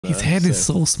His head is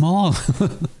so small. Why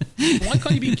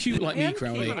can't you be cute like me,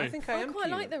 Crowley? I think I am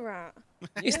quite like the rat.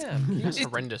 Yeah, That's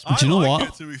horrendous. Do you know what?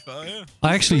 It, to be fair, yeah.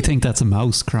 I actually think that's a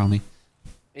mouse, Crowley.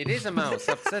 it is a mouse.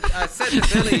 I said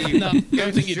this earlier. You No, I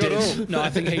don't think you did. No,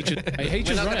 I think Haych is right,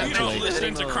 You're not actually.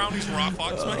 listening to Crowney's rat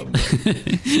facts,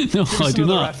 mate. No, I do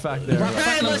not. Fact there.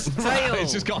 Tailless tail.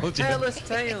 It's just called you. Tailless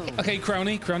tail. Okay,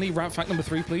 Crowley, rat fact number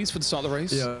 3, please, for the start of the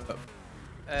race. Yeah.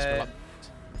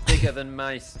 Bigger than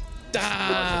mice.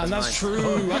 Damn, that's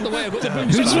true. Out the way, I've got the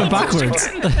boost. Who's went backwards?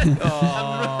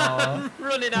 I'm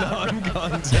running out.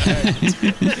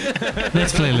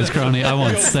 Let's play this, Crowley. I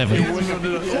want 7.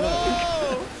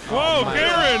 Whoa,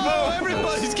 Kieran! Oh,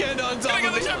 everybody's getting on top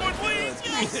of Checkpoint, please!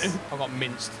 Yes! I got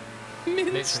minced.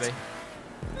 Minced. Literally.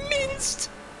 Minced.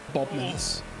 Bob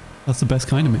Mince. That's the best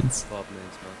kind of mince. Bob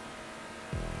mince, man.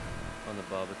 On the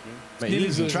barbecue. Mate, you're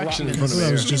losing traction in rat front of me.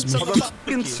 That was just me.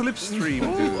 fucking slipstream.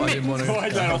 I didn't want to. I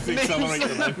don't think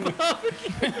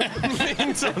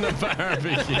Mince on a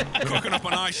barbecue. Cooking up a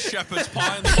nice shepherd's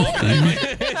pie in the barbecue, mate.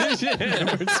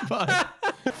 Yeah, it's fine.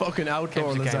 Fucking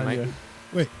outdoor Game's a game, lasagna. mate.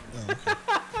 Wait.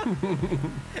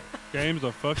 Games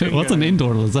are fucking What's an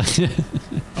indoor lasagna?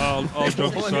 I'll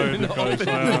jump aside because I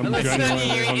am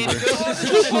genuinely hungry.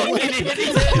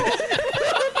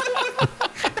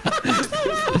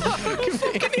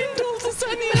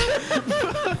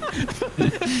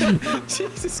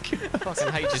 Jesus Christ. Fucking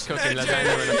Haych is cooking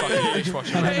lasagna in a fucking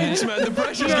dishwasher. mate. Hey, man, the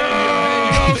pressure's getting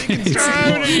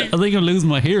you. I think I'm losing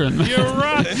my hearing. You're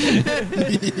right!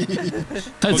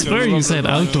 I swear you said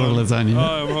outdoor lasagna.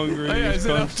 I'm hungry. Oh, yeah, I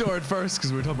said outdoor at first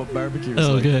because we were talking about barbecue.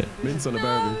 Oh, okay. Mince on a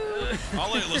barbecue.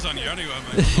 I'll eat lasagna anyway,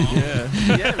 mate.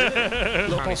 Yeah.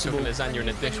 Apparently cooking lasagna in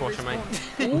a dishwasher, mate.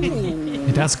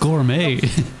 That's gourmet.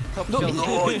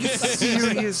 No, you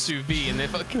serious? Sous vide in the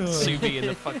fucking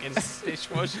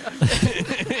dishwasher.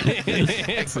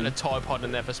 Put a Tide Pod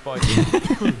in there for spicy.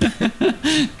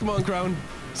 Come on, Crown.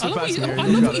 I love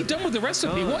what you've done with the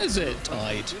recipe. What is it?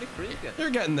 Tide. You're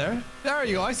getting there. There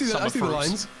you go. I see the, I see the Summer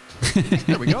lines.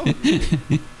 There we go.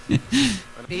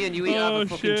 Ian, you eat out of a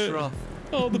fucking trough.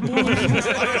 Oh, the boy. I don't know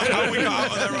how we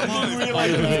got out of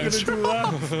there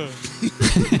alive.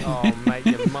 Oh, mate,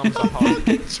 your mum's a hole.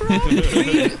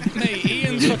 Mate,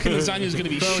 Ian's fucking lasagna's going to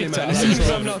be shit out.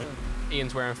 I'm not.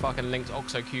 Ian's wearing fucking linked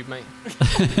Oxo Cube, mate.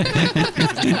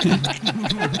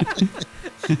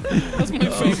 That's my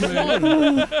favourite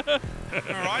one.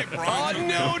 Alright,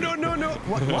 Brian. Oh, no.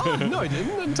 What? No, I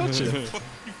didn't touch it.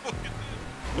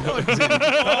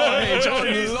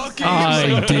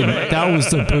 I did. That was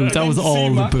the boost. That was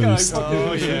all the boost.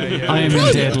 Oh, yeah. I am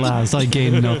in dead last. I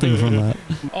gained nothing from that.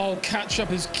 Oh,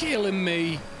 catch-up is killing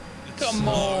me. Come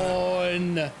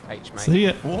on. Haych, mate. See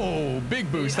ya. Whoa,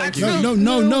 big boost. Thank you.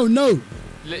 No.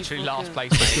 Literally last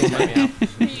place, mate. Let me out.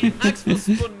 Axel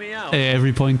spun me out. Hey,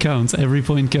 every point counts. Every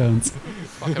point counts.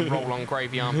 Fucking roll on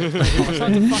gravy armpits, mate. I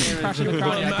tried to fucking crash in the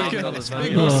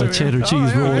crowd. Oh, cheddar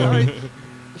cheese roll on.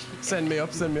 Send me up.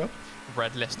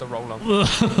 Red Leicester roll on. Oh,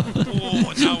 now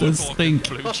we're The talking. stink.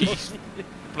 Blue cheese.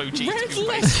 Blue cheese. Red toothpaste.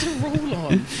 Leicester roll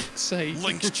on. Say.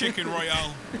 Linked Chicken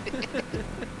Royale.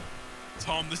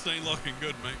 Tom, this ain't looking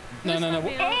good, mate. No.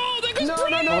 Oh, there goes No.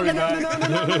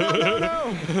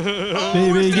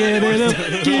 Baby, get it up.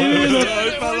 Get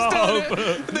it up.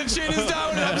 The chin is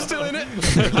down. I'm still in it.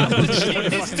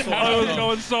 I was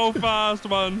going so fast,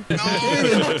 man.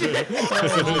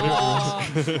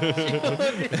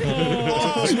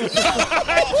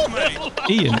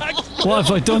 Ian, what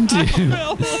have I done to you?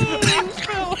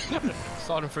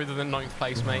 Starting through to the 9th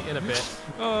place, mate, in a bit.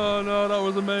 Oh no, that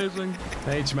was amazing.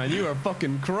 H man, you are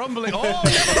fucking crumbling. Oh,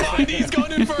 never mind. He's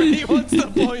gone in for it. He wants the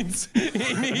points.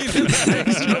 He needs an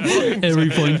extra point. Every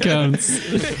point counts.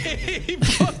 He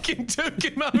fucking took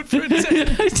him out for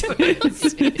 10.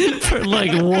 For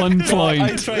like 1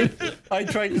 point. I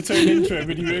tried to turn into him,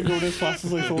 but he didn't go as fast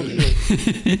as I thought he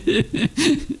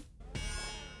would.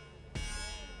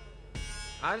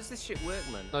 How does this shit work,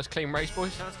 man? Nice clean race,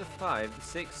 boys. Counts to 5,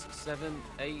 6, 7,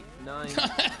 8, 9, 10,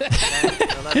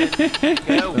 11.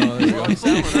 Go.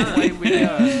 Away we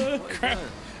go.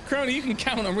 Crowley, you can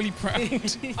count. I'm really proud.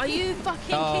 Are you fucking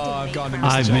kidding I've me? gone and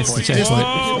I've missed the checkpoint.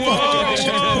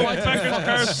 Whoa! Becca's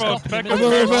car's fucked. Becca's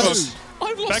car's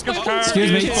I've lost my car.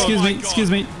 Excuse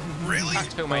me. Really?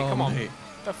 Backfill, mate, come on.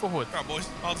 Go forward. Right, boys.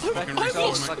 I'll just fucking I've restart,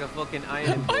 lost- mate. Like a fucking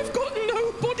iron. I've got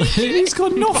nobody. He's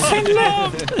got nothing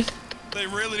left. They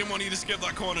really didn't want you to skip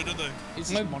that corner, did they?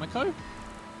 Is it Monaco?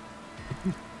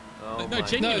 Oh No, my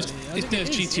No, it's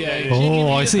GTA.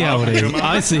 Oh, I see how it is.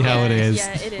 I see how it is.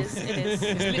 Yeah, it is. It's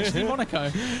literally Monaco.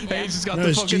 Hey, he's just got No, the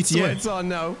it's fucking GTA. sweats on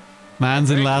now.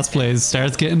 Man's in last place.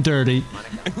 Starts getting dirty.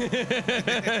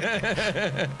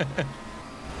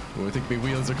 Oh, I think my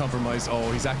wheels are compromised.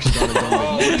 Oh, he's actually gone and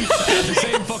done it. The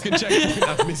same fucking checkpoint.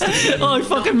 I've missed it again. Oh, I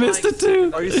fucking missed it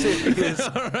too. Are you serious?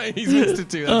 Alright, he's missed it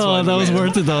too. That's Oh, fine. that was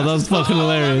worth it though. That was fucking I'm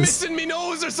hilarious. missing me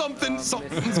nose or something.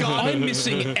 Something's gone. I'm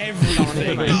missing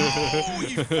everything. Oh,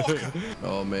 you fucker.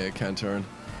 Oh, mate, I can't turn.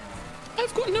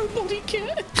 I've got no body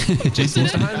kit. Just the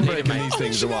handbrake in these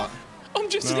things or what? I'm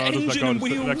just Oh, an engine and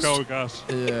wheels. Let go of gas.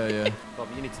 Yeah. Bob,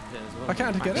 you need to turn as well. I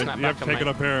can't get it. Snap You have back to on, take it mate.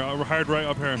 up here. Hard right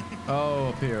up here. Oh,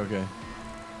 up here, okay.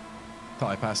 Thought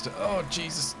I passed it. Oh,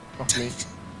 Jesus. Fuck me.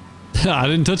 I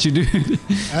didn't touch you, dude.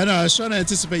 I know, I was trying to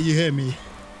anticipate you hear me.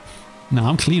 No,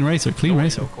 I'm clean racer. Clean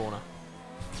racer. Corner.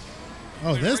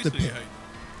 Oh, there's the pit.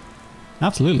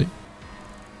 Absolutely.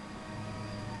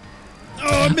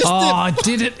 Oh, I missed Oh, it. I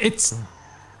did it. It's.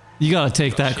 You gotta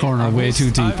take that corner way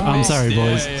too deep. I'm sorry,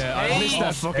 boys. Yeah, I missed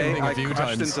that fucking thing a few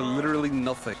crashed times. into literally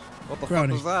nothing. What the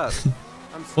Brownie. fuck was that?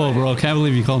 Whoa, bro, can't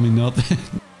believe you called me nothing.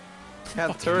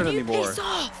 Can't turn You anymore. piss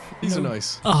off. These are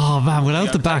nice. Oh man,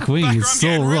 without the back wing, Becker, it's I'm so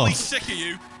getting really rough. sick of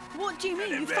you. What do you mean?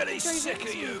 You fucking drove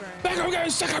into me, bro. Back, I'm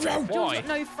getting sick of you. Yours Why? got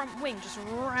no front wing, just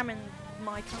ramming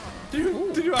my car.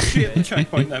 Did you actually hit the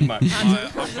checkpoint then, Max?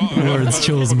 Words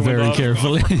chosen very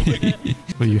carefully.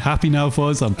 Are you happy now,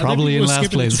 Fuzz? I'm probably in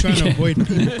last place. Trying to avoid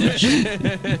people crashing.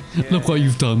 Look what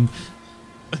you've done.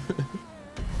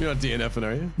 You're not DNFing,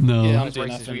 are you? No. Yeah. Those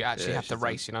races we actually have to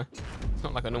race, you know? It's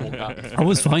not like a normal car. I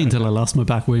was fine till I lost my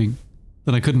back wing.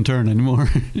 Then I couldn't turn anymore.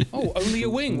 Oh, only a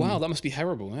wing. Wow, that must be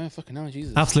terrible. Yeah, fucking hell,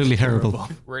 Jesus. Absolutely terrible.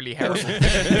 Really terrible.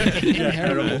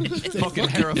 Fucking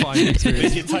terrifying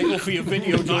experience. Your title for your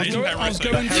video, I George. was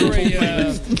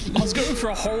going for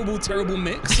a horrible, terrible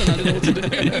mix, and I didn't know what to do.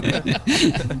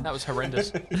 That was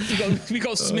horrendous. we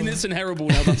got minutes and terrible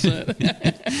now. That's it.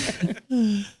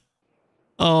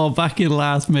 Oh, back in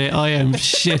last, mate. I am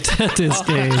shit at this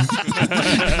game.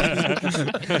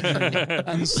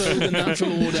 And so the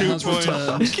natural order has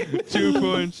returned. 2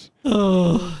 points.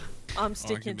 Oh, I'm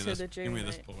sticking to the Give June. me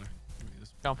this, mate. boy. Give me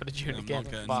this. Going for the June I'm again.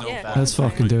 not getting Fuck no Yeah. that. let's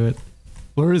fucking do it.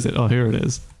 Where is it? Oh, here it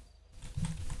is.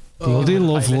 Bloody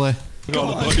lovely.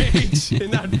 God, Haych in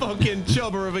that fucking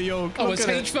chubber of a yoke. Oh, Look it's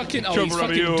at Haych it. fucking. Oh, he's Trouble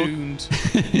fucking review. doomed.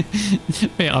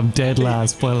 Mate, I'm dead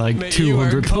last by like Mate, you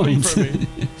are 200 coming points. for me.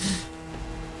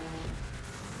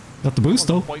 Got the boost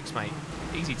though. Points, mate.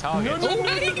 Easy target.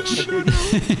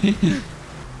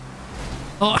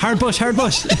 Oh, hard bush, hard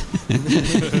bush. Good,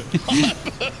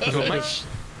 mate.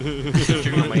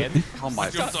 June on my head. Oh my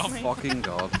Jumped off. fucking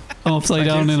god. I'm upside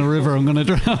down in a river. I'm gonna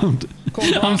drown.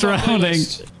 I'm drowning.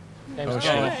 Oh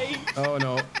shit. Oh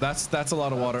no, that's a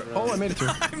lot of water. Oh, I made it through.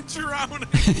 I'm drowning.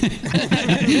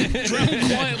 Drown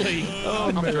quietly.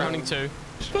 I'm drowning too.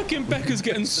 Fucking Becca's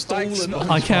getting stolen.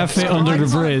 I can't fit under the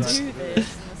bridge. Do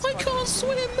this. I can't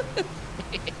swim.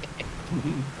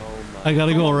 I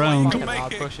gotta go around. Fucking Make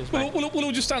hard it. pushes, We'll, mate. we'll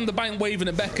all just stand the bank waving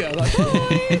at Becca. Like, I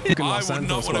Los would not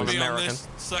Santos want to was be on American. this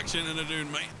section in a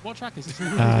dune, mate. What track is this?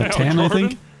 10, I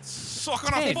think. Suck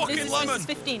on a Hey, fucking This is lemon.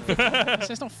 15.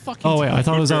 It's not fucking. Oh wait, I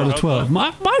thought it was out of 12.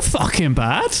 My fucking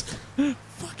bad.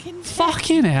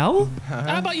 Fucking hell.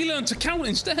 how about you learn to count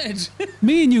instead?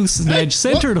 Me and you, Snedge,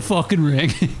 center the fucking ring.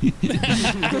 Throw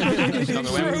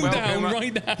down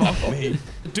right now. Me.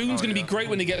 Dune's gonna be great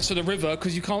when he gets to the river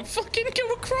because you can't fucking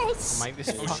go across. Mate, this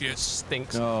Oh, fucking shit.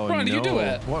 stinks. Oh Brian, no. did you do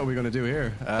it? What are we gonna do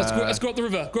here? Let's go up the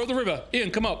river. Go up the river. Ian,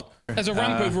 come up. There's a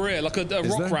ramp over here, like a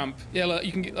rock there? ramp. Yeah, like,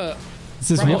 you can get.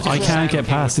 This is Right, what I can't get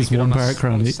past this one part,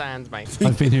 Cranley. Sand, mate.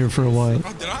 I've been here for a while.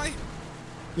 Oh, did I?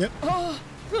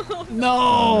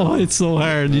 No, it's so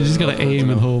hard. You just gotta aim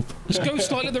and hope. Just go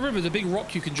slightly up the river. There's a big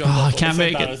rock you can jump Oh, I off. can't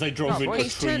make That it. as they drove into a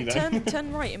Please tree then.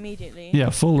 turn right immediately. Yeah,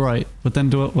 full right. But then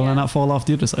do it. Will I not fall off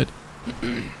the other side?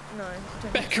 No.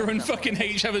 don't Becca and fucking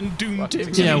Haych having Dune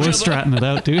tips. Yeah, on we're each other. stratting it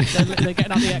out, dude. They're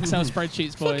getting out the Excel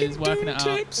spreadsheets, boys, Fucking working Dune it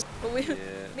out. tips. But me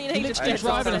and Haych just They're kept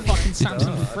driving a off. fucking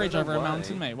Samsung I fridge don't know over a why.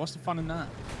 mountain, mate. What's the fun in that?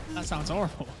 That sounds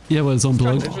horrible. Yeah, well, it's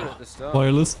unplugged. At the start.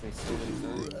 Wireless.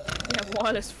 Yeah,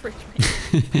 wireless fridge.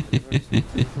 Mate.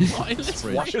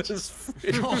 Wireless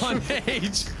Come on,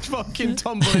 Haych. Fucking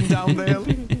tumbling down there.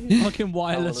 fucking wireless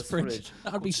Wireless fridge. fridge.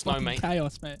 That would be Snow, fucking mate.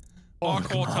 chaos, mate.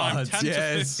 Hardcore time. God, 10 yes.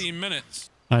 to 15 minutes.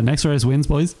 Alright, next race wins,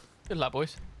 boys. Good luck,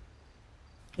 boys.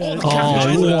 Oh,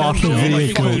 what a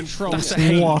vehicle. That's a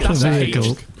Haych. What a That's vehicle.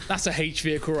 Haych. That's a Haych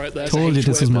vehicle right there. That's a Told you Haych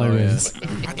this was my win. race.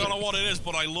 I don't know what it is,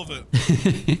 but I love it.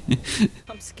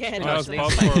 I'm scared. That of was this.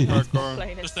 popcorn.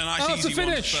 Playing it. Just a nice, Oh, it's a easy one.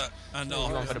 finish. And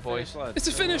Come on for the boys. It's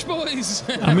a finish, boys.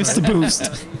 I missed the boost.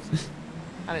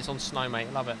 And it's on snow,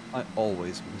 mate. Love it. I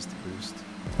always miss the boost.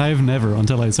 I've never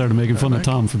until I started making fun of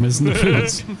Tom for missing the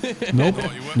foods. Nope.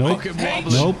 Nope.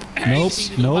 Nope. Nope.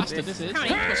 Nope.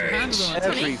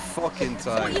 Every fucking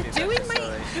time. What are you doing,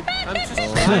 mate? I'm just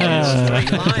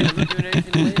straight line.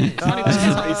 I'm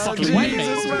not doing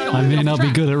anything weird. I may not be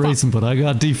good at racing, but I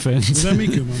got defense. Is that me,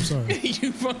 Kum? I'm sorry.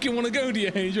 You fucking want to go, do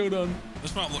you, Haych? Hold on.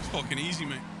 This map looks fucking easy,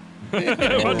 mate.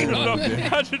 Imagine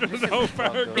no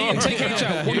paragraph. Ian, take Haych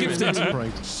out. What gives it?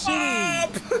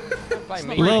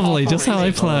 Lovely, just how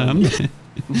I planned. Hey,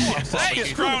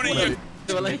 Crowny!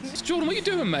 Jordan, what are you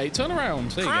doing, mate? Turn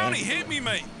around. There you Crowny, go. hit me,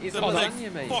 mate. He's The a big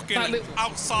lasagna, mate. fucking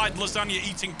outside lasagna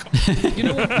eating. You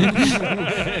know what?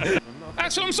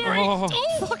 Axel, I'm sorry. Oh,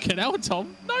 fucking hell,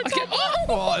 Tom. No, Come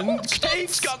on,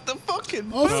 Haych got the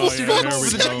fucking. Oh, for fuck's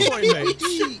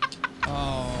sake.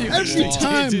 Every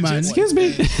time, man. Excuse me.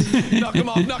 Knock him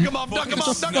off, knock him off, knock him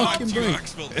off, knock him off. Fucking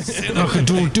break.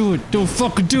 Don't do it. Don't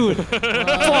fucking do it. Fuck.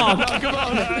 Knock him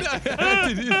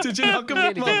off. Did you knock him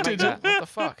Really didn't off? make Did you? that. What the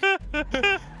fuck?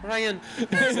 Ryan.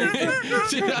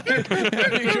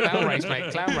 Clown race,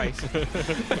 mate. Clown race.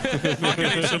 Fucking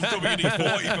need some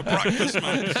WD-40 for practice,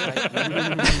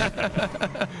 man.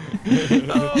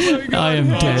 I am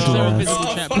dead, lads.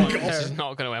 This is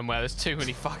not going to end well. There's too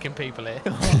many fucking people here.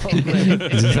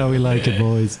 This is how we like it,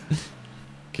 boys.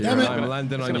 Damn it. I'm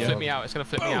landing It's on going to you. flip me out. It's going to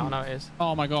flip me out. I know it is.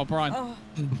 Oh my god, Brian.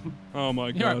 Oh my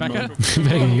You're right, Becca.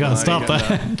 Becca, you gotta stop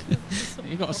that.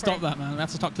 You got to stop that, man. We have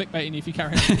to start clickbaiting you if you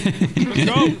carry on.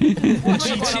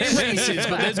 GTA races,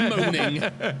 but there's moaning.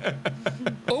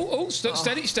 Oh,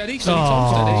 steady, Tom, steady.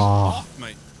 Aww.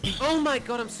 Mate. Oh my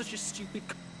god, I'm such a stupid.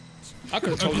 I could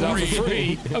have told you that for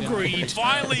free. Agreed.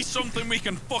 Finally, something we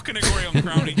can fucking agree on,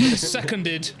 Crowny.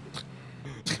 Seconded.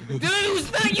 Dude, who's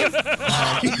that? You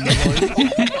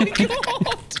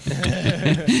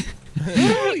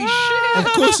Holy shit! Of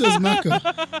course it was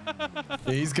Maka.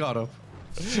 He's got up.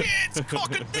 Shit,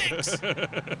 cock and dicks.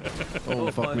 Oh,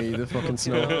 fuck me, the fucking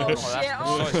snow. Oh, shit.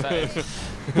 Oh,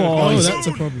 Oh, Boys. that's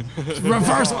a problem.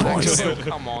 Reverse, boys.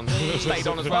 Come on. Stayed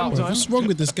on as well. Bro, what's wrong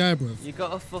with this guy, bro? You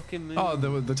gotta fucking move. Oh,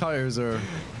 the tires are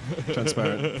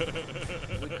transparent.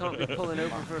 We can't be pulling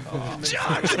over for a fucking minute.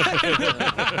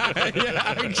 Yeah,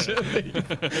 actually.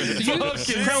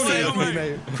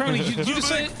 Crowny, did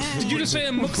you just say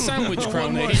a muck sandwich,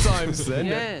 One more Crowny? time, then.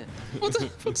 Yeah. What the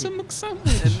fuck's a muck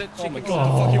sandwich? And look, chicken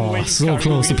Oh, so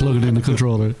close to plugging in the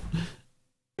controller.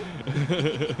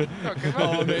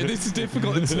 Oh man, this is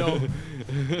difficult in snow.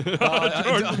 I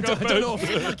don't know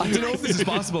if this is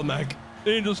possible, Mac.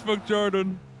 Angels fuck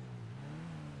Jordan.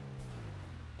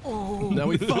 Now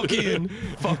we fucking.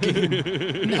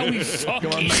 Now we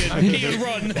fucking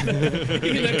run.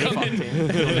 You're gonna come in.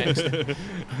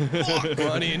 Come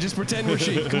on, Ian, just pretend we're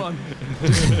sheep. Come on.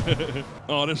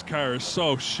 Oh, this car is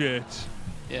so shit.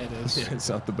 Yeah, it is. Yeah, it's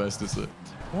not the best, is it?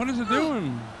 What is it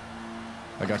doing?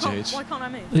 I got you, H. why can't I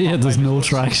move? Yeah, there's no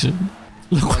traction.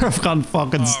 Look where I've gone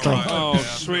fucking stuck. Oh,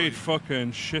 sweet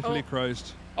fucking shittily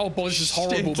Christ. Oh, boy, this is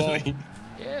horrible, Bob.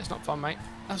 Yeah, it's not fun, mate.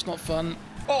 That's not fun.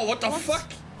 Oh, what the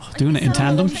fuck? Doing it in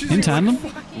tandem? In tandem?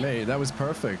 Mate, that was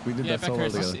perfect. We did Yeah, that so Becca, well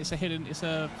together. it's a hidden, it's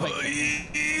a fake.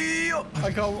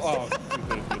 I go. Oh.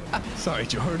 Sorry,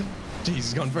 Jordan. Jeez,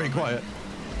 he's gone very quiet.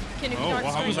 Can you Oh, wow,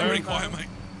 I was already quiet, mate.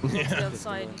 The other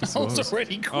side. I was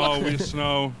already quiet. Oh, we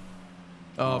snow.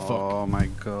 Oh, fuck. Oh my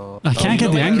god. I can't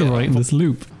get the angle right in this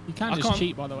loop. You can I just can't-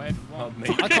 cheat, by the way. If you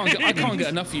want. I can't get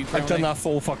enough of you, I've done Crowny. that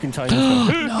 4 fucking times.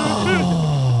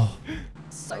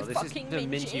 So Oh, this fucking is the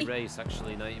mingy mingy. race,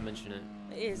 actually, now you mention it.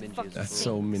 It is. Mingy Fucking is That's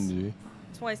cool. so mingy.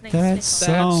 That's why his name's That's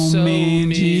Snicker. so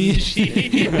mingy.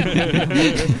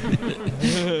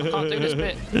 Can't do this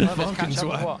bit. Let's catch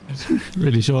up with what?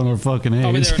 Really showing our fucking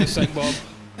I'll be age. there in a sec, Bob.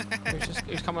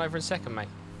 Who's coming over in second, mate?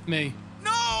 Me.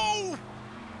 No!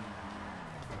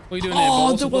 What are you doing here, Oh,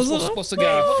 Bob? there was What's the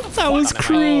gap? That was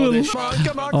cruel. this-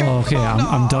 Come on, Oh, okay,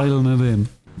 I'm dialing it in.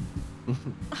 I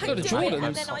Go to did it, Jordan.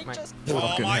 and then I Mate. just. Oh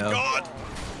Fucking my hell. god!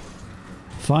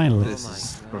 Finally. This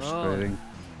is frustrating.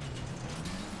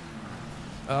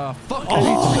 Fuck.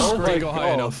 Oh. Didn't go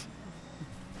high enough.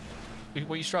 What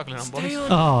are you struggling on, boys?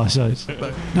 Oh, shit.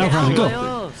 Now, Crowny,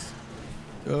 go.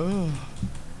 Oh.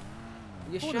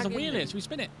 Oh, there's a wheel here. Should we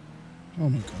spin it? Oh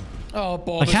my god. Oh,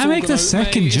 Bob. I it's can't all make the gone-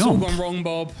 second mate, jump. It's all gone wrong,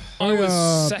 Bob. I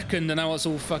was second, and now it's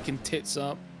all fucking tits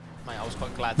up. Mate, I was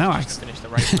quite glad Now to finish the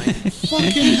race, mate.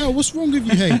 Fucking hell, what's wrong with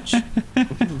you, H?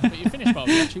 But you finished, Bob.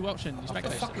 You actually watching. You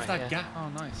spectated. Fuck is that Oh,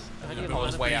 nice. I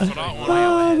was way out. That's what I want.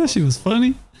 Oh, that shit was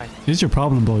funny. Here's your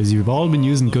problem, boys. You've all been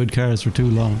using good cars for too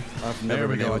long. I've There never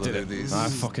we been go. I able to did do it. these. I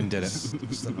fucking did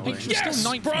it. Yes,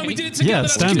 ninth, Brian, we mate. did it together. Yeah,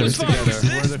 That's standard. cute as fuck.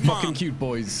 We're the fucking cute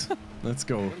boys. Let's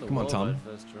go. Come on, Tom.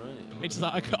 First try. It's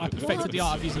like I perfected the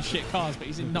art of using shit cars, but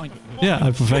he's in ninth. Yeah, I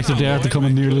perfected the art of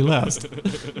coming nearly last.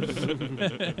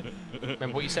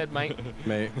 Remember what you said, mate?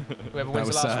 Mate. Whoever That wins the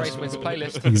was last sad. race wins the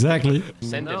playlist. Exactly.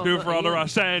 Send it. No. Do it for all the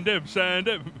rest. Send him. Send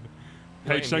him.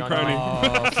 Haych, send Johnny. Crowley.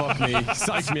 Oh, fuck me. He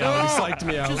psyched me out. He psyched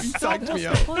me out. He psyched me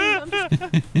out.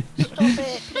 Stop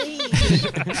it, please.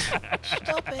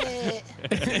 Stop it.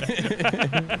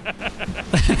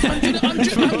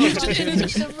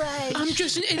 I'm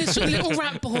just an innocent little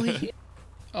rat boy.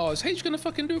 Oh, is H gonna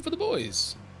fucking do it for the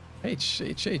boys? H.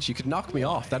 You could knock me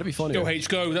off. That'd be funny. Go H,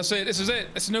 go. That's it. This is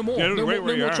it. This is no more. Yeah, no wait more,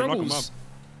 where no you more are. Knock him troubles. up.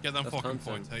 Get them That's fucking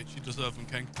content. points, H. You deserve them,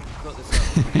 King. Got this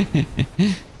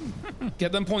up.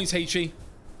 Get them points, H.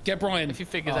 Get Brian. If you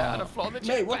figure that out, I'd fly the jet.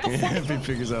 Mate, what the fuck? If he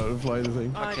figures out how to fly the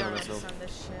thing. I kill don't myself. understand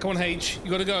this shit. Come on, H. You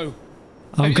gotta go.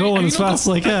 I'm going as fast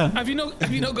as I can. Have you not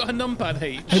got a numpad,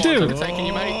 H? I do. I'm taking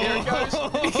you, mate. Here it goes.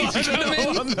 He's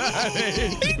coming.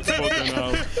 Fucking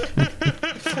hell.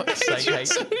 Say, hey.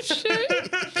 So shit.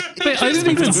 Wait, I didn't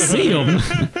even see him.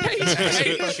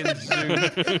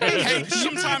 Hey,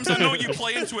 sometimes I know you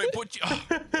play into it, but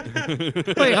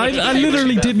Wait, I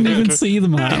literally didn't even see the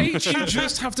man. H, you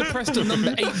just have to press the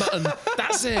number 8 button.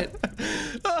 That's it.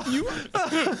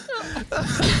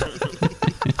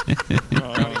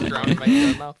 Drowning,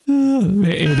 mate.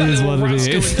 It is what it Rat's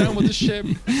is. going down with the ship.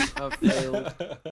 I've failed.